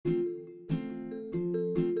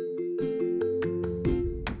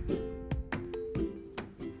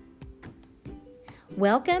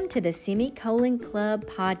Welcome to the Semicolon Club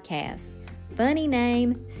podcast. Funny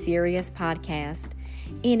name, serious podcast.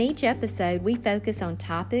 In each episode, we focus on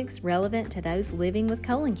topics relevant to those living with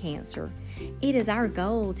colon cancer. It is our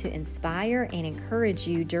goal to inspire and encourage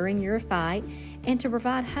you during your fight and to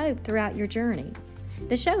provide hope throughout your journey.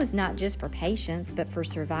 The show is not just for patients, but for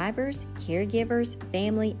survivors, caregivers,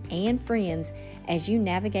 family, and friends as you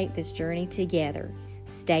navigate this journey together.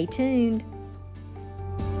 Stay tuned.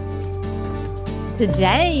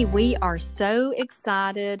 Today, we are so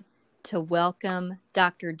excited to welcome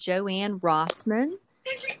Dr. Joanne Rossman,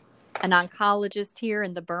 an oncologist here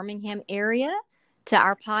in the Birmingham area, to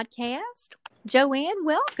our podcast. Joanne,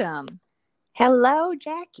 welcome. Hello,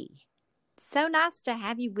 Jackie. So nice to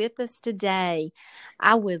have you with us today.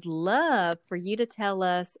 I would love for you to tell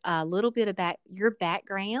us a little bit about your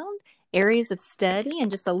background, areas of study,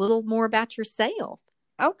 and just a little more about yourself.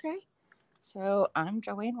 Okay. So I'm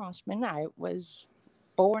Joanne Rossman. I was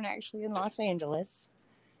born actually in Los Angeles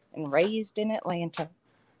and raised in Atlanta.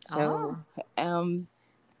 So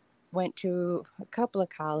went to a couple of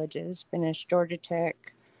colleges, finished Georgia Tech,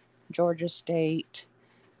 Georgia State,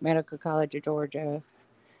 Medical College of Georgia,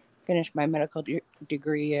 finished my medical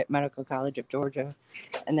degree at Medical College of Georgia,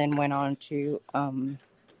 and then went on to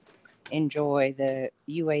enjoy the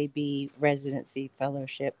UAB residency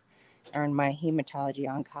fellowship, earned my hematology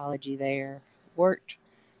oncology there, worked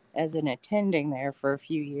as an attending there for a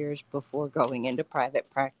few years before going into private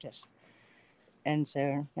practice. And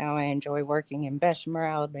so now I enjoy working in Bessemer,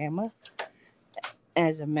 Alabama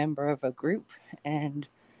as a member of a group and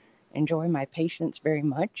enjoy my patients very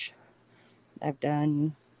much. I've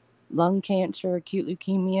done lung cancer, acute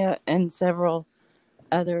leukemia, and several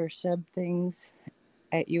other sub things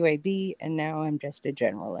at UAB, and now I'm just a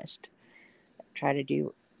generalist. I try to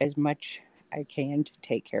do as much I can to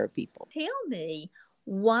take care of people. Tell me,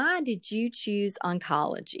 why did you choose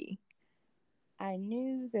oncology? I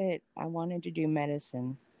knew that I wanted to do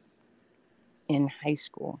medicine in high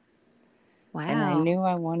school. Wow. And I knew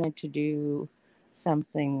I wanted to do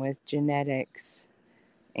something with genetics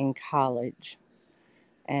in college.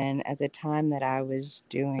 And at the time that I was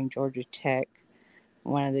doing Georgia Tech,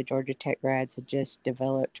 one of the Georgia Tech grads had just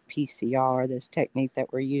developed PCR, this technique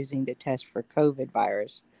that we're using to test for COVID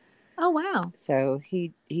virus. Oh, wow. So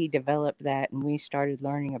he developed that, and we started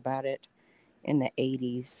learning about it in the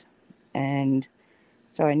 80s. And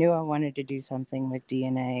so I knew I wanted to do something with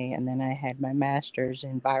DNA, and then I had my master's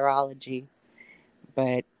in virology,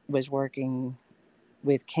 but was working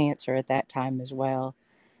with cancer at that time as well,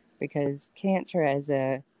 because cancer as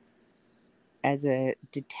a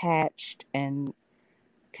detached and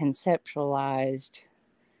conceptualized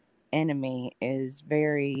enemy is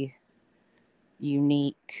very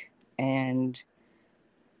unique, and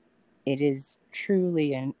it is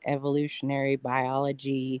truly an evolutionary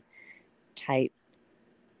biology type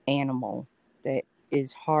animal that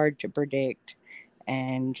is hard to predict,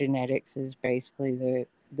 and genetics is basically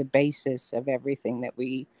the basis of everything that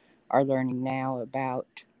we are learning now about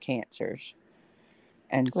cancers.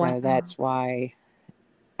 And so that's why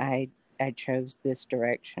I chose this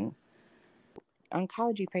direction.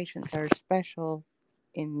 Oncology patients are special,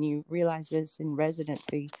 and you realize this in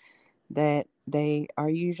residency, that they are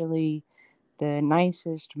usually the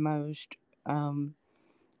nicest, most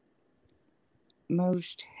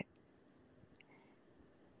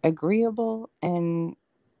agreeable and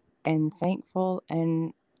thankful,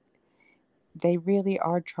 and they really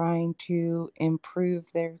are trying to improve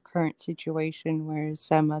their current situation, whereas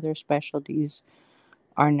some other specialties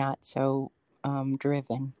are not so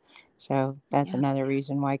driven. So that's another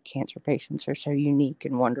reason why cancer patients are so unique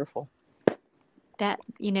and wonderful.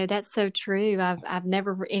 That's so true. I've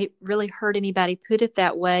never really heard anybody put it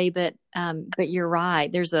that way, but you're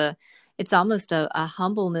right. It's almost a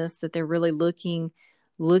humbleness that they're really looking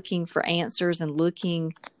for answers and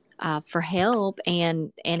looking for help,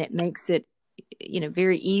 and it makes it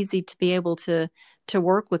very easy to be able to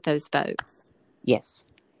work with those folks. Yes,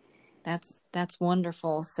 that's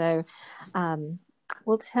wonderful. So,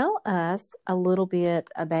 well, tell us a little bit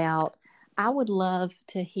about. I would love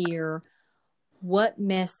to hear what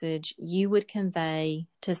message you would convey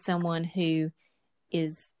to someone who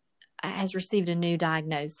has received a new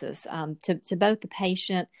diagnosis, to both the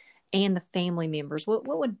patient and the family members. What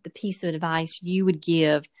would the piece of advice you would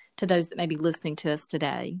give to those that may be listening to us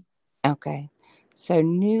today? Okay. So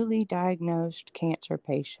newly diagnosed cancer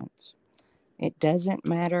patients, it doesn't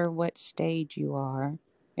matter what stage you are.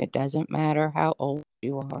 It doesn't matter how old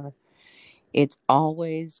you are. It's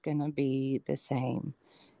always going to be the same.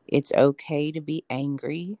 It's okay to be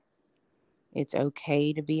angry. It's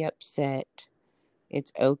okay to be upset.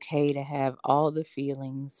 it's okay to have all the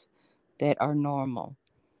feelings that are normal.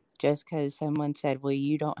 Just because someone said, well,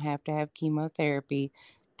 you don't have to have chemotherapy,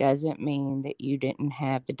 doesn't mean that you didn't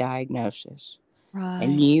have the diagnosis.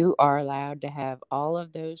 And Right. you are allowed to have all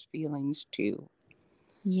of those feelings too.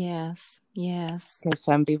 Yes. Yes. Because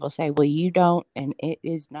some people say, well, you don't, and it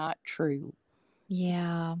is not true.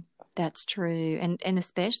 Yeah, that's true. And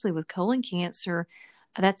especially with colon cancer,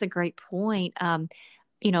 that's a great point. A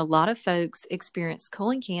lot of folks experience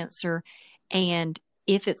colon cancer, and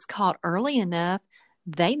if it's caught early enough,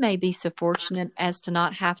 they may be so fortunate as to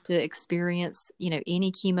not have to experience,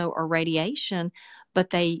 any chemo or radiation, but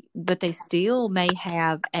they still may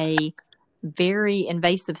have a very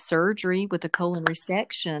invasive surgery with a colon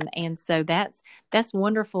resection. And so that's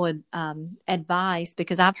wonderful advice,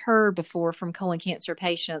 because I've heard before from colon cancer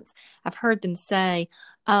patients, I've heard them say,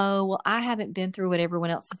 oh, well, I haven't been through what everyone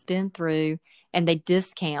else has been through, and they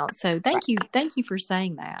discount. So Right. thank you for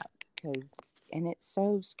saying that. And it's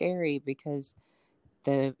so scary because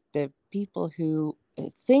the people who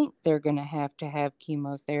think they're going to have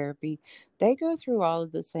chemotherapy, they go through all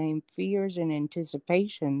of the same fears and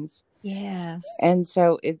anticipations. Yes. And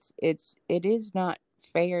so it is not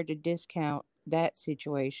fair to discount that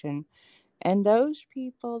situation. And those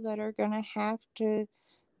people that are going to have to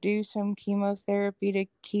do some chemotherapy to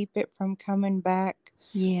keep it from coming back,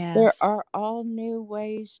 there Yes. are all new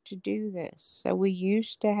ways to do this. So we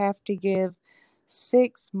used to have to give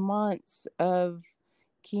 6 months of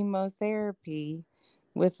chemotherapy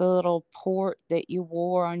with a little port that you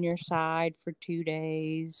wore on your side for 2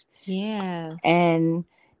 days. Yes. And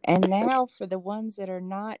now for the ones that are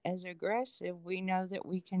not as aggressive, we know that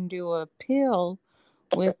we can do a pill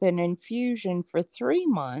with an infusion for 3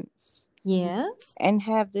 months Yes. and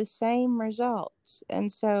have the same results.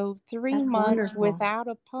 And so 3 months Wonderful. without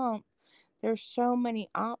a pump, there's so many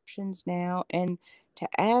options now. And to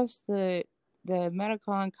ask the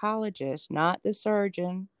medical oncologist, not the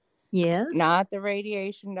surgeon, Yes. not the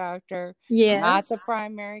radiation doctor, not the Yes.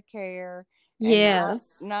 primary care, and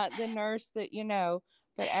Yes. not the nurse that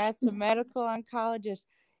but ask the medical oncologist,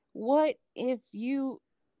 what if you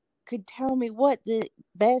could tell me what the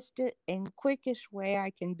best and quickest way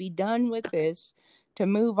I can be done with this to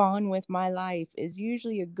move on with my life, is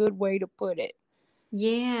usually a good way to put it.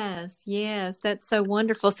 Yes, yes, that's so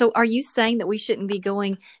wonderful. So, are you saying that we shouldn't be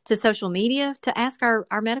going to social media to ask our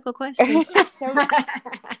medical questions? So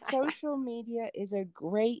social media is a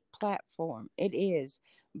great platform. It is.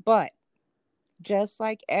 But just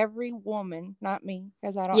like every woman, not me,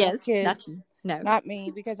 because I don't have Yes, kids, not you. No. not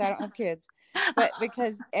me, because I don't have kids, but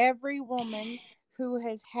because every woman who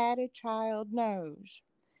has had a child knows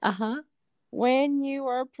Uh-huh. when you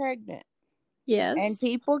are pregnant and Yes.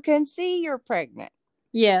 people can see you're pregnant,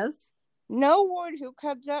 Yes. no one who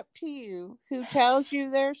comes up to you who tells you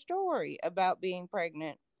their story about being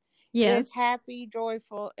pregnant is Yes. happy,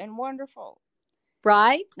 joyful, and wonderful.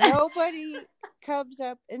 Right? Nobody comes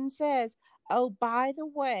up and says, oh, by the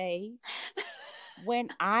way, when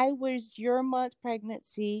I was your month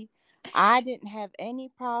pregnancy, I didn't have any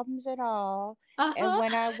problems at all. And Uh-huh.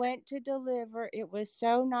 when I went to deliver, it was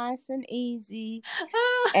so nice and easy.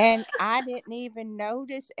 And I didn't even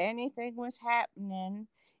notice anything was happening.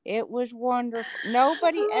 It was wonderful.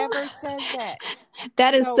 Nobody ever says that.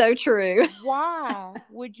 That is So so true. why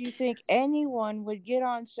would you think anyone would get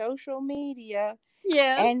on social media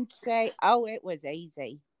Yes. and say, oh, it was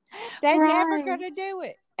easy? They're never Right. going to do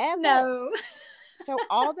it, ever. No. So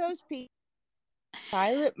all those people,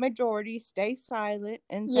 silent majority, stay silent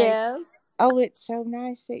and say, Yes. oh, it's so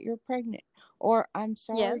nice that you're pregnant, or I'm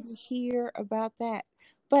sorry to Yes. hear about that.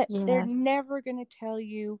 But they're Yes. never going to tell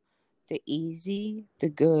you the easy, the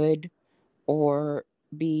good, or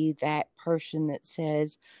be that person that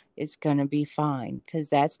says it's going to be fine, because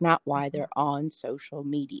that's not why they're on social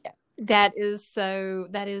media. That is so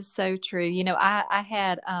true. I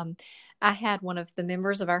had one of the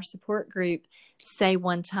members of our support group say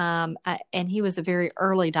one time, and he was a very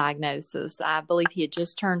early diagnosis. I believe he had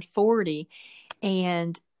just turned 40,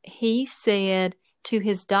 and he said to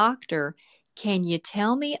his doctor, can you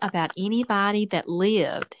tell me about anybody that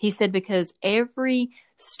lived? He said, because every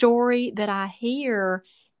story that I hear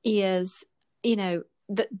is, you know,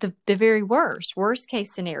 the very worst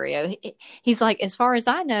case scenario. He's like, as far as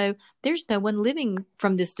I know, there's no one living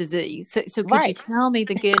from this disease. So could you Right. tell me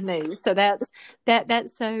the good news? So that's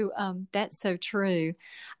so true.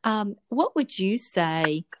 What would you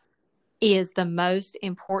say is the most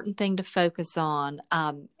important thing to focus on,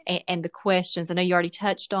 and the questions? I know you already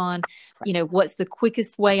touched on, what's the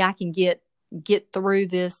quickest way I can get get through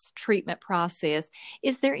this treatment process.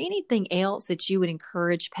 Is there anything else that you would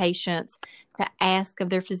encourage patients to ask of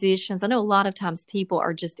their physicians? I know a lot of times people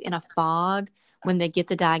are just in a fog when they get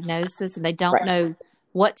the diagnosis and they don't Right. know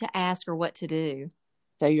what to ask or what to do.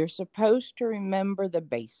 So you're supposed to remember the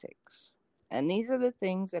basics. And these are the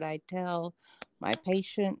things that I tell my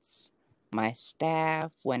patients, my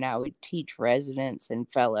staff, when I would teach residents and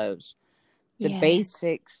fellows, the Yes.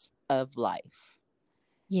 basics of life.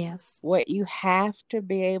 Yes. What you have to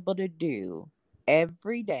be able to do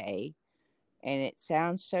every day, and it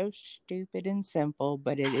sounds so stupid and simple,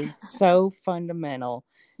 but it is so fundamental,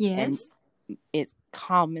 and Yes. it's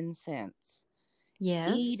common sense.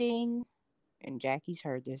 Yes. Eating, and Jackie's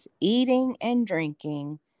heard this, eating and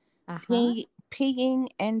drinking, peeing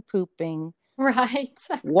and pooping, Right.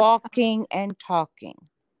 walking and talking.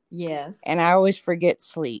 Yes. And I always forget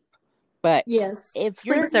sleep. But Yes. if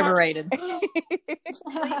Sleep you're separated.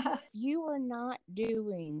 if you are not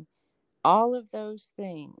doing all of those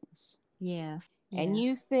things, Yes. and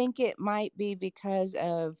you think it might be because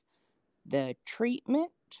of the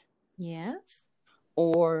treatment, yes,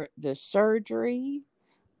 or the surgery,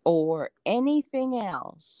 or anything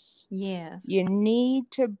else, yes, you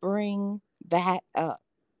need to bring that up.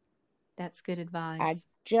 that's good advice. I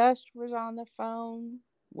just was on the phone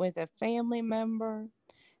with a family member,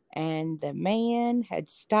 and the man had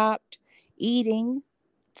stopped eating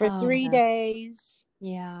for 3 no. days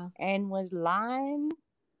Yeah. and was lying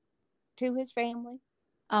to his family,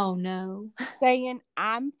 Oh no. saying,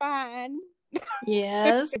 I'm fine.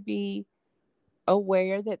 Yes. Be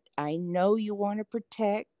aware that I know you want to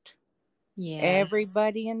protect Yes.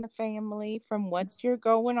 everybody in the family from what's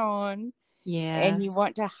going on. And you Yes.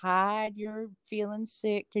 want to hide your feeling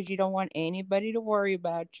sick because you don't want anybody to worry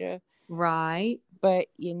about you. Right. But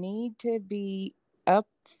you need to be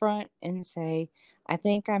upfront and say, I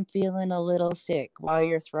think I'm feeling a little sick, while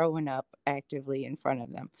you're throwing up actively in front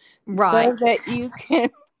of them. Right. So that you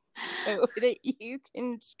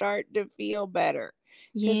can start to feel better.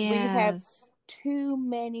 Because we have Yes. too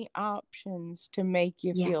many options to make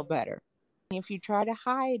you Yeah. feel better. If you try to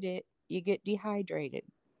hide it, you get dehydrated.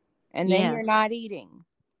 And then you're Yes. not eating.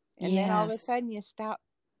 And then all of a Yes. sudden you stop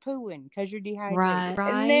pooing because you're dehydrated. Right.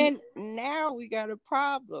 And then now we got a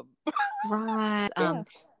problem. Right. Yeah.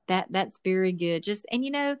 That's very good. Just, and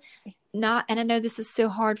and I know this is so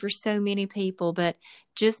hard for so many people, but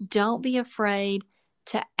just don't be afraid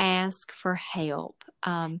to ask for help.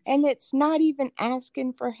 And it's not even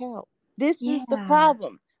asking for help. This is the Yeah.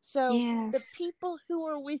 problem. So the Yes. people who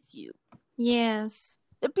are with you, Yes.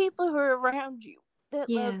 the people who are around you that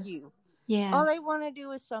love Yes. you, all Yes. they want to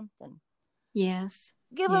do is something. Yes.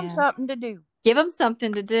 Give them Yes. something to do. Give them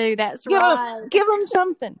something to do. That's right. Give them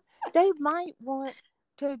something. They might want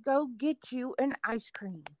to go get you an ice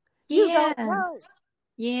cream. You don't know. Yes.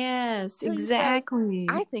 Yes. So you say, Exactly.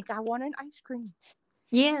 I think I want an ice cream.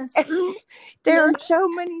 Yes. There are Yes. so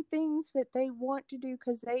many things that they want to do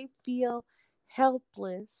because they feel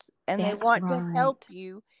helpless, and That's they want to right. help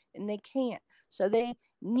you, and they can't. So they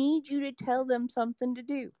need you to tell them something to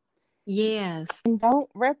do. Yes. And don't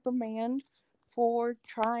reprimand for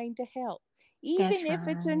trying to help. That's Even if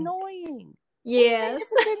it's right. annoying. Yes. Even if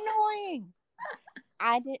it's annoying.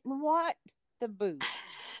 I didn't want the boost.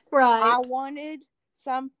 Right. I wanted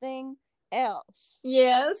something else.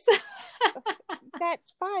 Yes.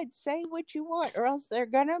 That's fine. Say what you want, or else they're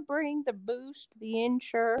gonna bring the Boost, the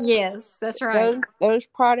Ensure. Yes, that's right. Those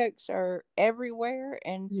products are everywhere,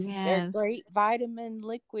 and they're Yes. great vitamin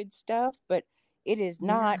liquid stuff. But it is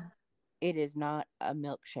not. Yeah. It is not a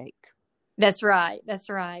milkshake. That's right. That's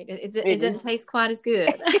right. It doesn't taste quite as good.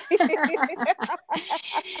 It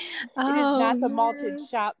is not the malted yes.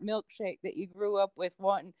 shop milkshake that you grew up with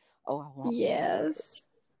wanting. Oh, I want. Yes.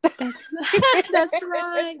 That's that's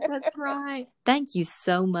right. That's right. Thank you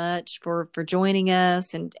so much for joining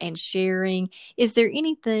us and sharing. Is there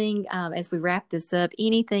anything as we wrap this up,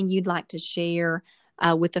 anything you'd like to share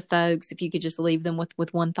with the folks? If you could just leave them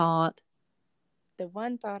with one thought. The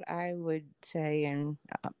one thought I would say, and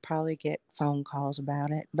I'll probably get phone calls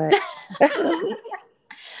about it, but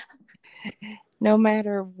no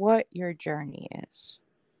matter what your journey is,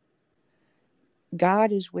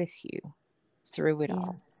 God is with you through it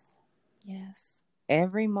all. Yes.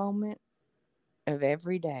 Every moment of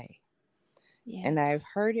every day. Yes. And I've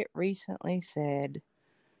heard it recently said,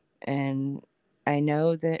 and I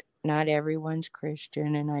know that not everyone's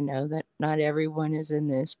Christian, and I know that not everyone is in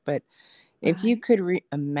this, but if you could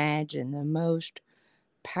imagine the most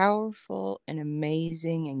powerful and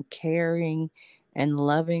amazing and caring and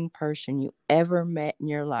loving person you ever met in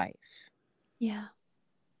your life. Yeah.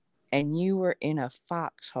 And you were in a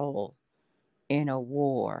foxhole in a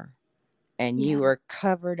war and Yeah. you were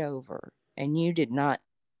covered over and you did not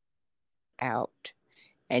out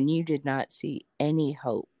and you did not see any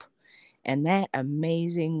hope. And that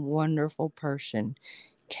amazing, wonderful person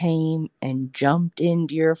came and jumped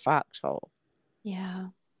into your foxhole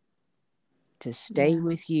Yeah. to stay Yeah.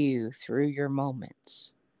 with you through your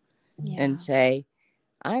moments and Yeah. say,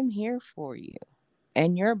 I'm here for you.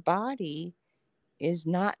 And your body is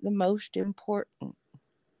not the most important.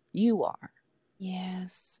 You are.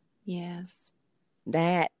 Yes. Yes.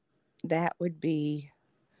 That would be,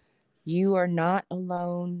 you are not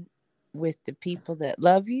alone with the people that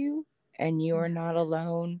love you, and you are not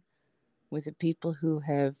alone with the people who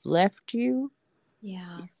have left you.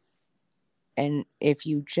 Yeah. And if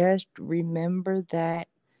you just remember that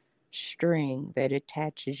string that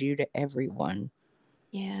attaches you to everyone,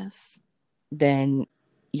 Yes. then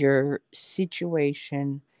your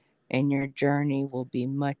situation and your journey will be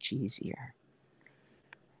much easier.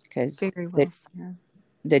 Because Very well said.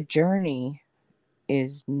 the journey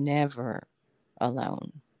is never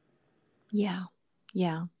alone. Yeah.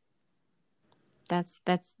 Yeah. That's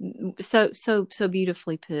so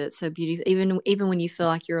beautifully put. So beautiful. Even when you feel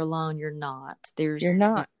like you're alone, you're not. You're There's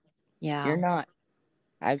not. yeah. You're not.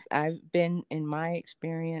 I've been, in my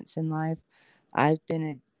experience in life, I've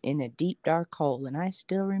been in a deep dark hole, and I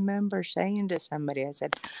still remember saying to somebody, I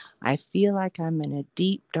said, I feel like I'm in a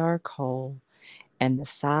deep dark hole, and the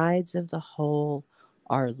sides of the hole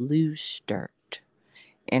are loose dirt,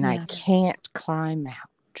 and I Yeah. can't climb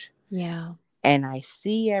out. Yeah. And I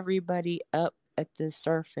see everybody up at the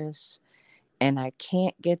surface, and I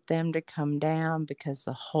can't get them to come down because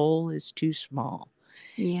the hole is too small.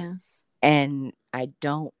 Yes. And I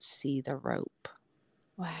don't see the rope.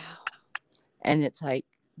 Wow. And it's like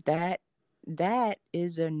that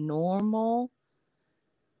is a normal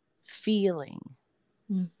feeling,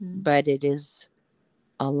 Mm-hmm. but it is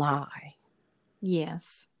a lie.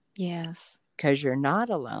 Yes. Yes. Because you're not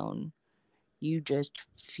alone. You just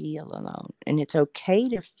feel alone. And it's okay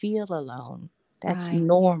to feel alone. That's Right.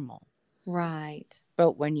 normal. Right.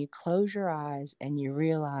 But when you close your eyes and you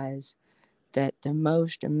realize that the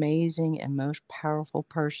most amazing and most powerful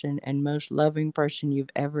person and most loving person you've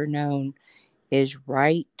ever known is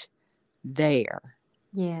right there,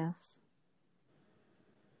 Yes.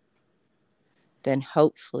 then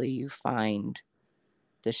hopefully you find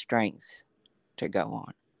the strength to go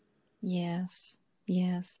on. Yes.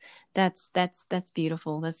 Yes. That's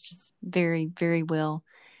beautiful. That's just very well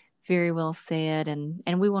said.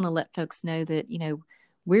 And we want to let folks know that,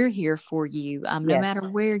 we're here for you. No matter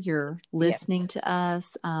Yes. where you're Yes. listening to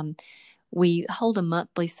us. We hold a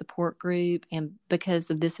monthly support group, and because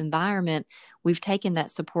of this environment, we've taken that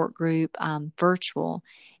support group virtual.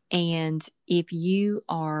 And if you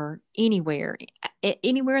are anywhere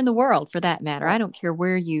in the world for that matter, I Right. don't care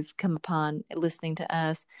where you've come upon listening to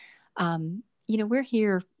us, we're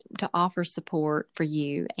here to offer support for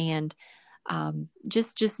you. And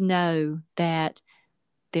just know that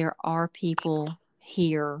there are people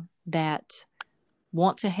here that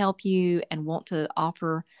want to help you and want to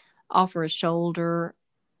offer a shoulder,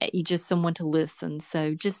 you just someone to listen.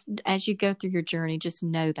 So just as you go through your journey, just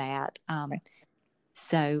know that.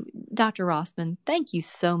 So Dr. Rossman, thank you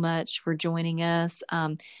so much for joining us.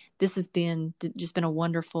 This has been a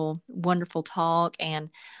wonderful talk, and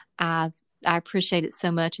I appreciate it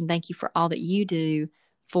so much, and thank you for all that you do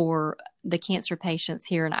for the cancer patients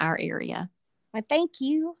here in our area. I thank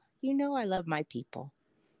you. You know I love my people.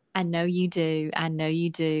 I know you do. I know you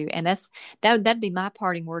do. And that'd be my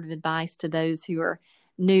parting word of advice to those who are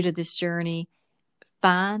new to this journey.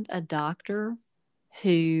 Find a doctor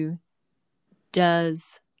who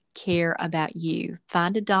does care about you.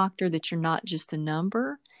 Find a doctor that you're not just a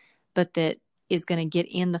number, but that is going to get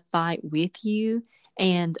in the fight with you.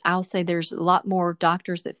 And I'll say there's a lot more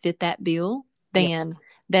doctors that fit that bill Yep.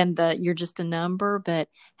 than the you're just a number, but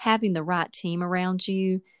having the right team around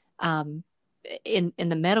you, in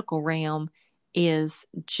the medical realm is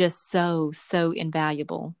just so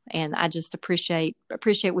invaluable. And I just appreciate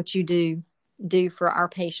what you do for our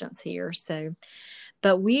patients here. So,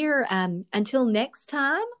 but we're until next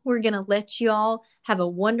time, we're going to let you all have a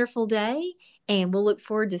wonderful day, and we'll look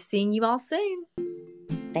forward to seeing you all soon.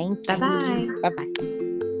 Thank Bye bye. you. Bye-bye.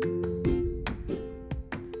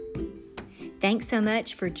 Thanks so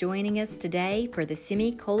much for joining us today for the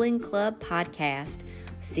Semicolon Club podcast.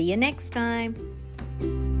 See you next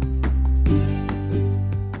time.